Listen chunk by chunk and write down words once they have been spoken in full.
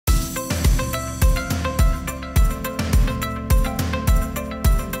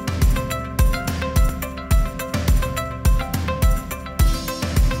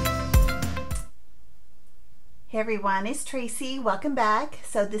everyone, it's Tracy. Welcome back.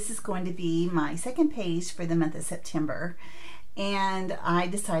 So this is going to be my second page for the month of September. And I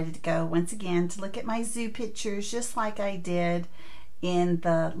decided to go once again to look at my zoo pictures just like I did in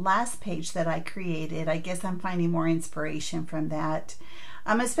the last page that I created. I guess I'm finding more inspiration from that,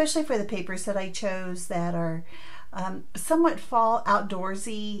 especially for the papers that I chose that are somewhat fall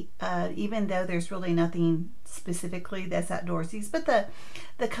outdoorsy, even though there's really nothing specifically that's outdoorsy, but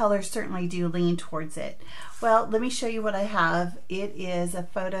the colors certainly do lean towards it. Well, let me show you what I have. It is a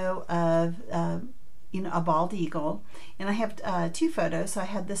photo of a bald eagle, and I have two photos. So I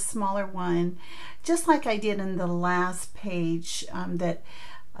have this smaller one, just like I did in the last page.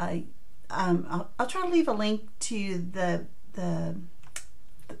 I'll try to leave a link to the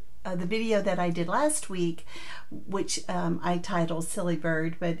video that I did last week, which I titled Silly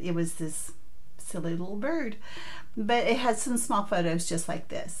Bird, but it was this silly little bird. But it had some small photos just like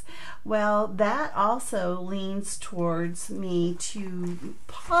this. Well, that also leans towards me to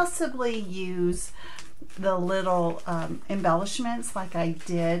possibly use the little embellishments like I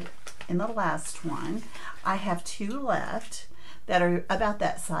did in the last one. I have two left that are about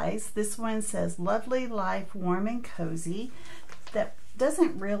that size. This one says lovely life, warm and cozy. That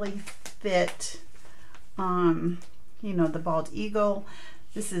doesn't really fit the bald eagle.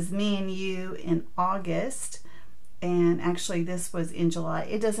 This is me and you in August, and actually this was in July.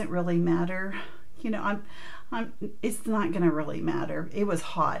 It doesn't really matter. It's not gonna really matter. It was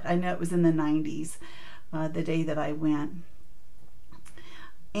hot. I know it was in the 90s the day that I went.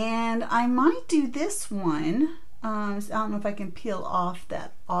 And I might do this one. I don't know if I can peel off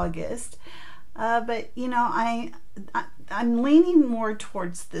that August. But I'm leaning more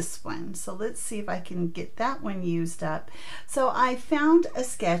towards this one. So let's see if I can get that one used up. So I found a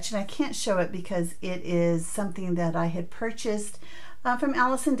sketch, and I can't show it because it is something that I had purchased from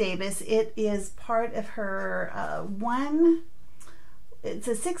Allison Davis. It is part of her it's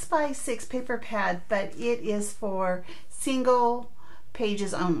a 6x6 paper pad, but it is for single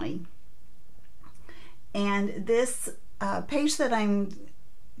pages only. And this page that I'm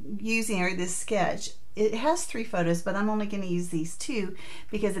using, or this sketch, it has 3 photos, but I'm only going to use these 2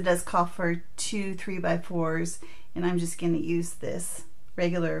 because it does call for 2 3x4s, and I'm just going to use this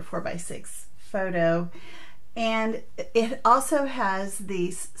regular 4x6 photo. And it also has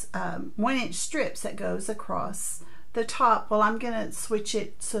these 1-inch strips that goes across the top. Well, I'm going to switch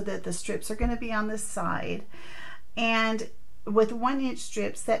it so that the strips are going to be on the side, and with 1-inch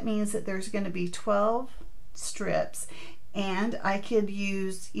strips, that means that there's going to be 12 strips. And I could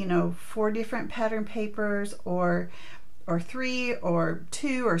use 4 different pattern papers, or 3 or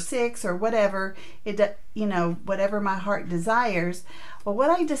 2 or 6 or whatever whatever my heart desires. Well, what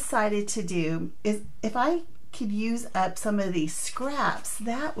I decided to do is, if I could use up some of these scraps,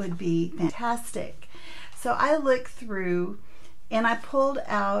 that would be fantastic. So I looked through and I pulled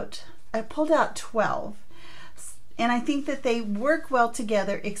out 12. And I think that they work well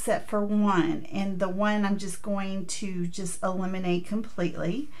together except for one. And the one I'm just going to eliminate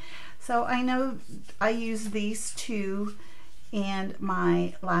completely. So I know I used these 2 in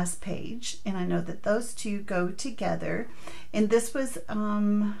my last page. And I know that those 2 go together. And this was,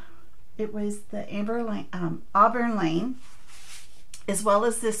 it was the Auburn Lane, as well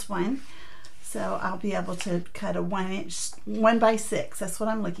as this one. So I'll be able to cut a 1-inch, 1x6. That's what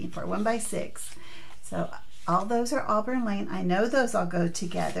I'm looking for, 1x6. So all those are Auburn Lane. I know those all go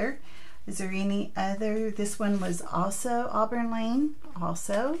together. Is there any other? This one was also Auburn Lane.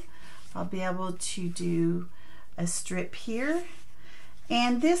 Also, I'll be able to do a strip here.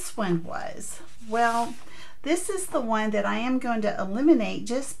 And this one was, well, this is the one that I am going to eliminate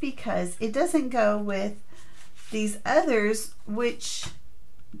just because it doesn't go with these others, which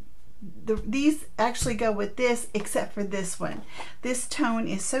these actually go with this, except for this one. This tone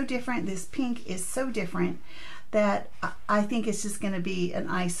is so different, this pink is so different, that I think it's just going to be an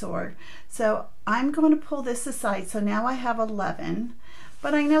eyesore. So I'm going to pull this aside. So now I have 11,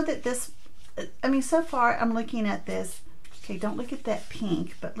 but I know that this, so far I'm looking at this. Okay, don't look at that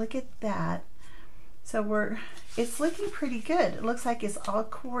pink, but look at that. So it's looking pretty good. It looks like it's all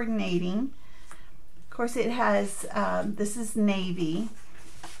coordinating. Of course, it has, this is navy.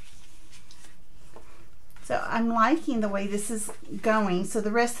 So I'm liking the way this is going. So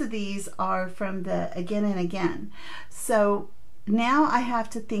the rest of these are from the Again and Again. So now I have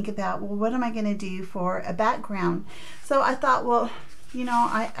to think about, well, what am I going to do for a background? So I thought, well,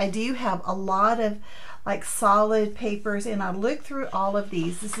 I do have a lot of like solid papers, and I looked through all of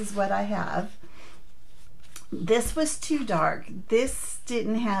these. This is what I have. This was too dark. This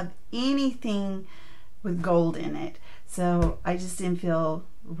didn't have anything with gold in it. So I just didn't feel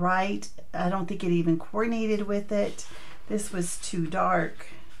right. I don't think it even coordinated with it. This was too dark.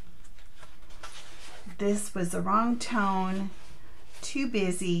 This was the wrong tone. Too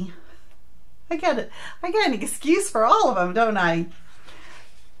busy. I got an excuse for all of them, don't I?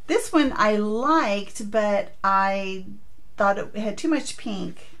 This one I liked, but I thought it had too much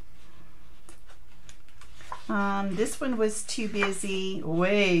pink. This one was too busy,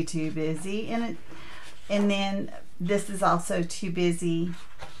 way too busy, and then this is also too busy,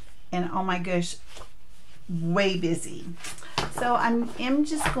 and oh my gosh, way busy. So I'm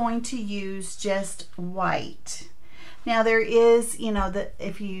just going to use just white. Now there is, you know, that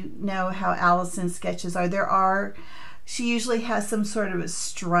if you know how Allison's sketches are, she usually has some sort of a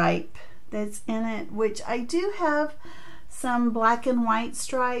stripe that's in it, which I do have some black and white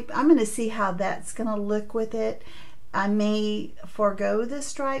stripe. I'm going to see how that's going to look with it. I may forego the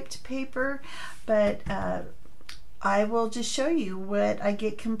striped paper, but I will just show you what I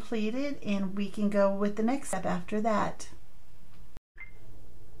get completed, and we can go with the next step after that.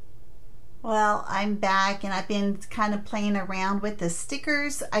 Well, I'm back, and I've been kind of playing around with the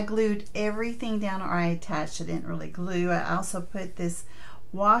stickers. I glued everything down, or I attached. I didn't really glue. I also put this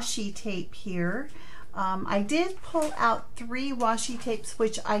washi tape here. I did pull out 3 washi tapes,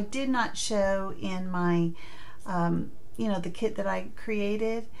 which I did not show in my, you know, the kit that I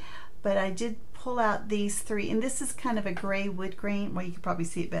created, but I did pull out these 3, and this is kind of a gray wood grain. Well, you can probably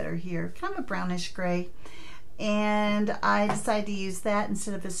see it better here, kind of a brownish gray. And I decided to use that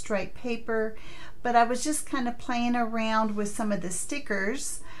instead of a striped paper, but I was just kind of playing around with some of the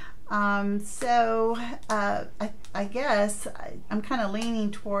stickers. I guess I'm kind of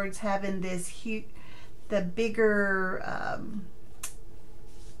leaning towards having this the bigger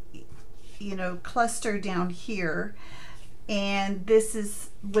you know, cluster down here, and this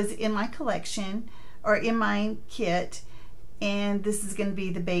was in my collection, or in my kit, and this is going to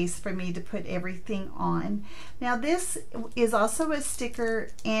be the base for me to put everything on. Now this is also a sticker,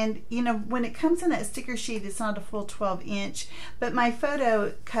 and you know, when it comes in that sticker sheet, it's not a full 12-inch, but my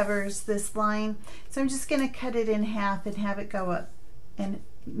photo covers this line, so I'm just going to cut it in half and have it go up and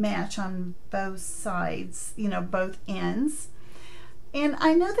match on both sides, you know, both ends. And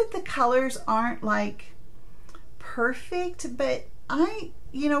I know that the colors aren't like perfect, but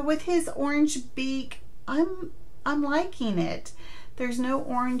you know, with his orange beak, I'm liking it. There's no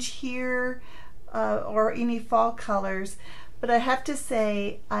orange here or any fall colors, but I have to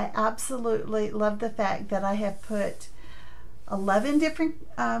say I absolutely love the fact that I have put 11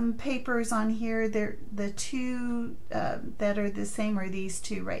 different papers on here. They're the 2 that are the same are these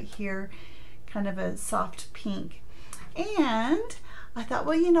 2 right here, kind of a soft pink. And I thought,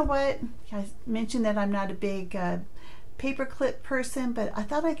 well, you know what, I mentioned that I'm not a big paper clip person, but I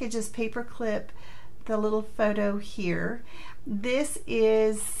thought I could just paper clip the little photo here. This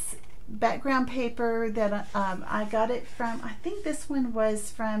is background paper that I got it from, I think this one was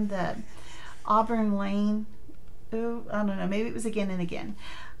from the Auburn Lane. Oh, I don't know, maybe it was Again and Again.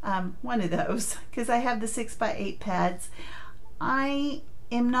 One of those, because I have the 6x8 pads. I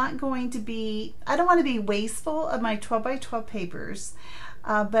am not going to be, I don't want to be wasteful of my 12x12 papers,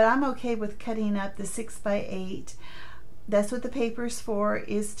 but I'm okay with cutting up the 6x8. That's what the paper's for,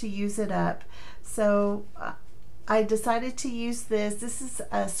 is to use it up. So I decided to use this. This is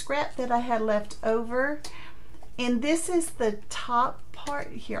a scrap that I had left over, and this is the top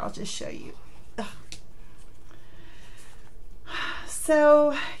part. Here, I'll just show you. Ugh.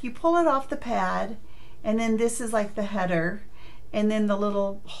 So you pull it off the pad, and then this is like the header, and then the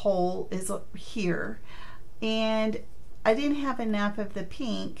little hole is here. And I didn't have enough of the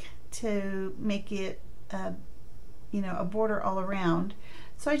pink to make it you know, a border all around,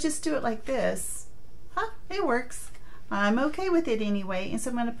 so I just do it like this. It works. I'm okay with it anyway, and so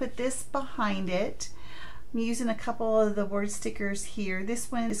I'm going to put this behind it. I'm using a couple of the word stickers here. This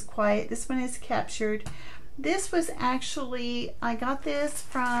one is quiet, this one is captured. This was actually, I got this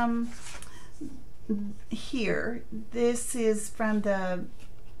from here. This is from the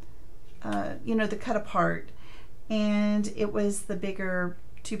you know, the cut apart, and it was the bigger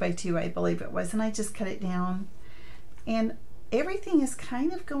 2x2, I believe it was, and I just cut it down, and everything is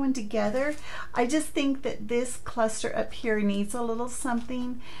kind of going together. I just think that this cluster up here needs a little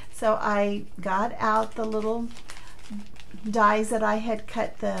something, so I got out the little dies that I had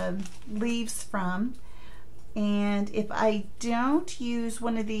cut the leaves from, and if I don't use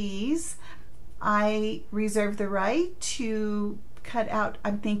one of these, I reserve the right to cut out,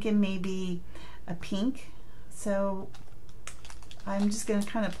 I'm thinking maybe a pink. So I'm just going to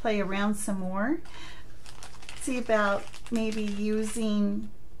kind of play around some more, see about maybe using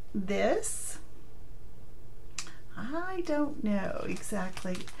this. I don't know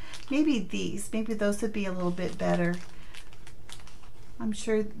exactly. Maybe these, maybe those would be a little bit better. I'm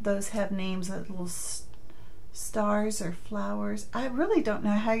sure those have names of little stars or flowers. I really don't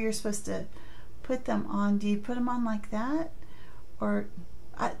know how you're supposed to put them on. Do you put them on like that? Or,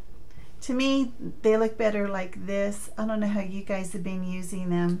 to me, they look better like this. I don't know how you guys have been using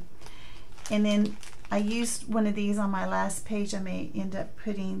them. And then I used one of these on my last page. I may end up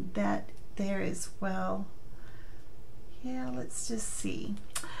putting that there as well. Yeah, let's just see.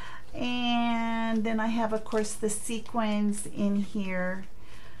 And then I have, of course, the sequins in here.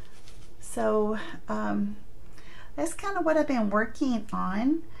 So that's kind of what I've been working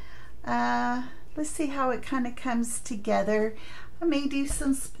on. Let's see how it kind of comes together. I may do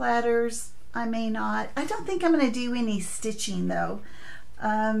some splatters, I may not. I don't think I'm going to do any stitching though.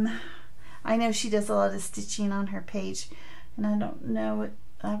 I know she does a lot of stitching on her page, and I don't know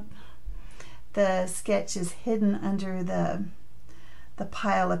what the sketch is hidden under the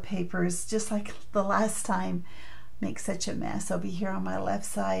pile of papers, just like the last time. Makes such a mess over here on my left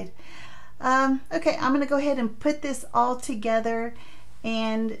side. Okay, I'm going to go ahead and put this all together,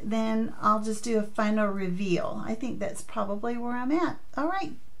 and then I'll just do a final reveal. I think that's probably where I'm at. All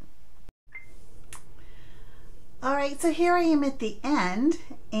right. All right, so here I am at the end,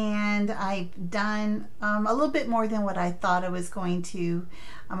 and I've done a little bit more than what I thought I was going to.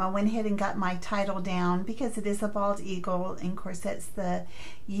 I went ahead and got my title down because it is a bald eagle, and of course that's the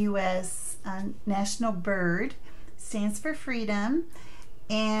U.S. national bird. Stands for freedom.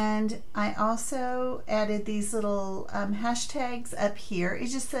 And I also added these little hashtags up here.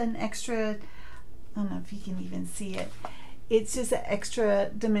 It's just an extra, I don't know if you can even see it. It's just an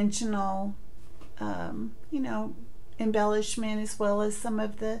extra dimensional, you know, embellishment, as well as some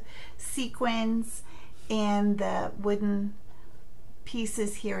of the sequins and the wooden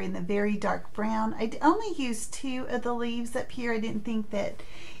pieces here in the very dark brown. I only used 2 of the leaves up here. I didn't think that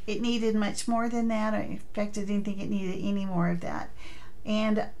it needed much more than that. In fact, I didn't think it needed any more of that.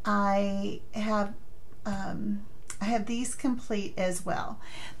 And I have these complete as well.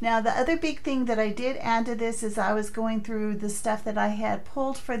 Now, the other big thing that I did add to this as I was going through the stuff that I had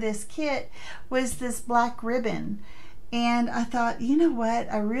pulled for this kit was this black ribbon. And I thought, you know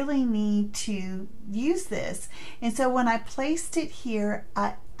what, I really need to use this. And so when I placed it here,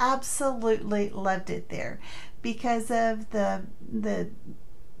 I absolutely loved it there because of the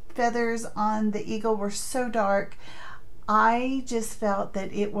feathers on the eagle were so dark. I just felt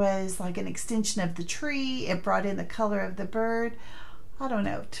that it was like an extension of the tree. It brought in the color of the bird. I don't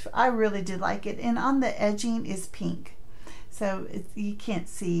know. I really did like it. And on the edging is pink. So you can't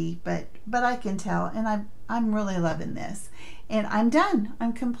see, but I can tell. And I'm really loving this. And I'm done.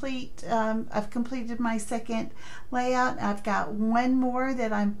 I'm complete. I've completed my second layout. I've got one more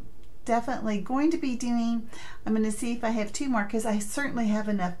that I'm definitely going to be doing. I'm going to see if I have 2 more, because I certainly have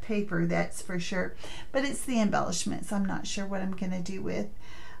enough paper, that's for sure. But it's the embellishments. I'm not sure what I'm going to do with,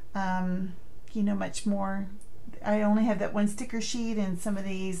 you know, much more. I only have that 1 sticker sheet and some of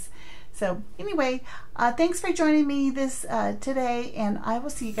these. So anyway, thanks for joining me this today, and I will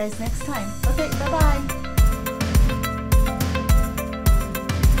see you guys next time. Okay, bye-bye.